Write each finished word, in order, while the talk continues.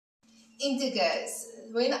Integers.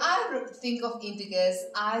 When I think of integers,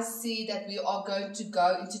 I see that we are going to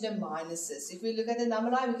go into the minuses. If we look at the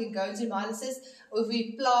number line, we can go into minuses. If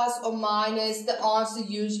we plus or minus, the answer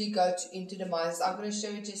usually goes into the minuses. I'm going to show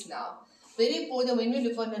you just now. Very important when we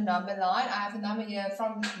look on the number line. I have a number here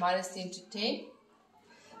from minus 10 to 10.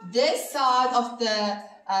 This side of the,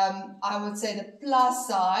 I would say the plus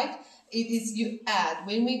side, it is you add.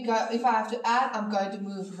 When we go, if I have to add, I'm going to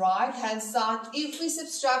move right hand side. If we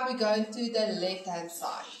subtract, we're going to the left hand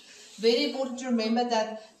side. Very important to remember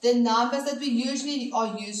that the numbers that we usually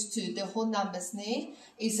are used to, the whole numbers name,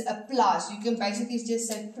 is a plus. You can basically just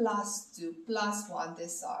say plus 2, plus 1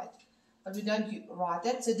 this side. But we don't write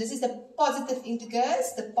it. So this is the positive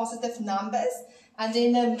integers, the positive numbers. And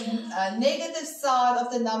then the negative side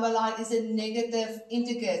of the number line is the negative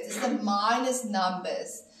integers. It's the minus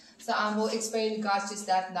numbers. So I will explain you guys just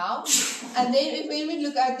that now. And then when we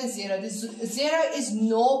look at the 0 is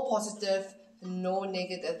no positive, no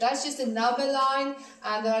negative. That's just a number line.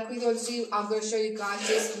 And then I quickly want to see, I'm going to show you guys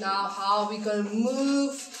just now how we're going to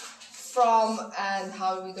move from and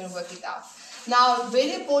how we're going to work it out. Now,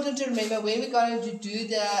 very important to remember when we're going to do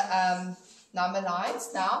the number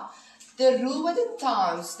lines now, the rule with the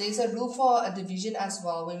times, there's a rule for a division as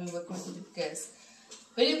well when we work with integers.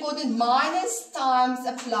 Very important, minus times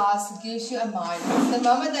a plus gives you a minus. The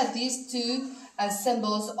moment that these two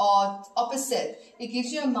symbols are opposite, it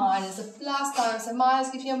gives you a minus. A plus times a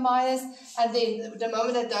minus gives you a minus. And then the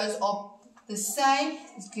moment that those are the same,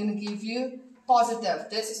 it's going to give you positive.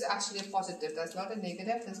 This is actually a positive. That's not a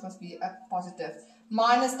negative. This must be a positive.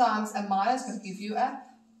 Minus times a minus will give you a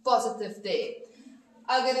positive there.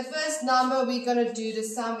 Okay, the first number we're going to do the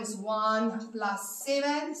sum is 1 plus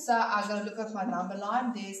 7. So I'm going to look at my number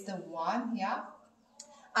line. There's the 1 here.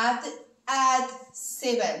 I have to add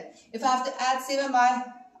 7. If I have to add 7,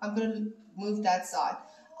 I'm going to move that side.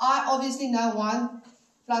 I obviously know 1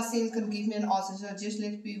 plus 7 is going to give me an answer. So just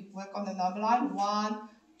let me work on the number line. 1,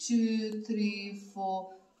 2, 3,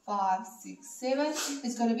 4, 5, 6, 7.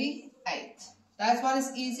 It's going to be 8. That one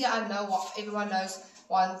is easier. I know what everyone knows.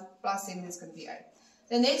 1 plus 7 is going to be 8.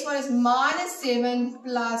 The next one is minus 7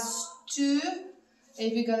 plus 2.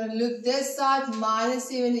 If you're going to look this side, minus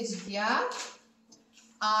 7 is here.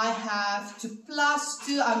 I have to plus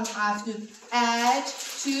 2. I have to add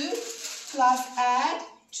 2 plus add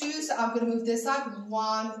 2. So I'm going to move this side.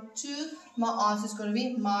 1, 2. My answer is going to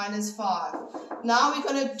be minus 5. Now we're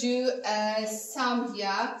going to do a sum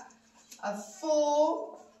here. A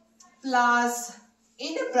 4 plus,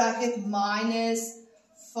 in the bracket, minus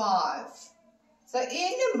 5. So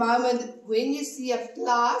in the moment when you see a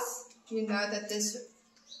plus, you know that this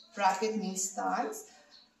bracket means times.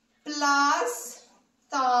 Plus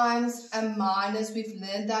times a minus, we've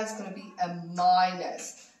learned that's going to be a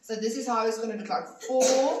minus. So this is how it's going to look like.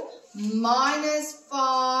 4 minus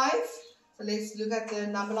 5. So let's look at the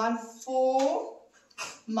number line. 4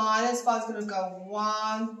 minus 5 is going to go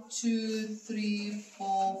 1, 2, 3,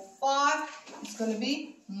 4, 5. It's going to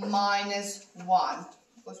be minus 1.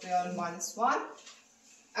 Because we are on minus 1.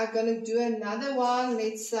 I'm going to do another one.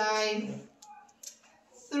 Let's say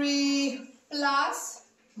 3 plus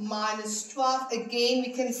minus 12. Again,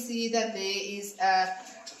 we can see that there is a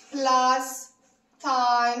plus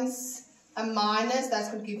times a minus. That's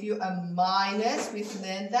going to give you a minus. We've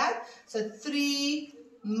learned that. So 3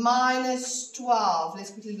 minus 12.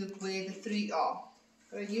 Let's quickly look where the 3 are.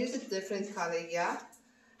 I'm going to use a different color here.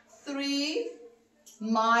 3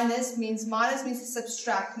 minus means to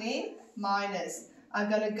subtract, ne? Minus. I'm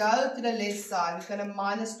going to go to the left side. We're going to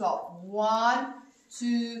minus 12. 1,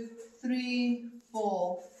 2, 3,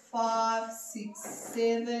 4, 5, 6,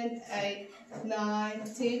 7, 8, 9,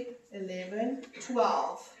 10, 11,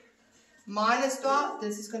 12. Minus 12,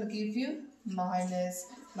 this is going to give you minus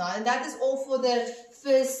 9. And that is all for the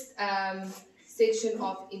first section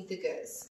of integers.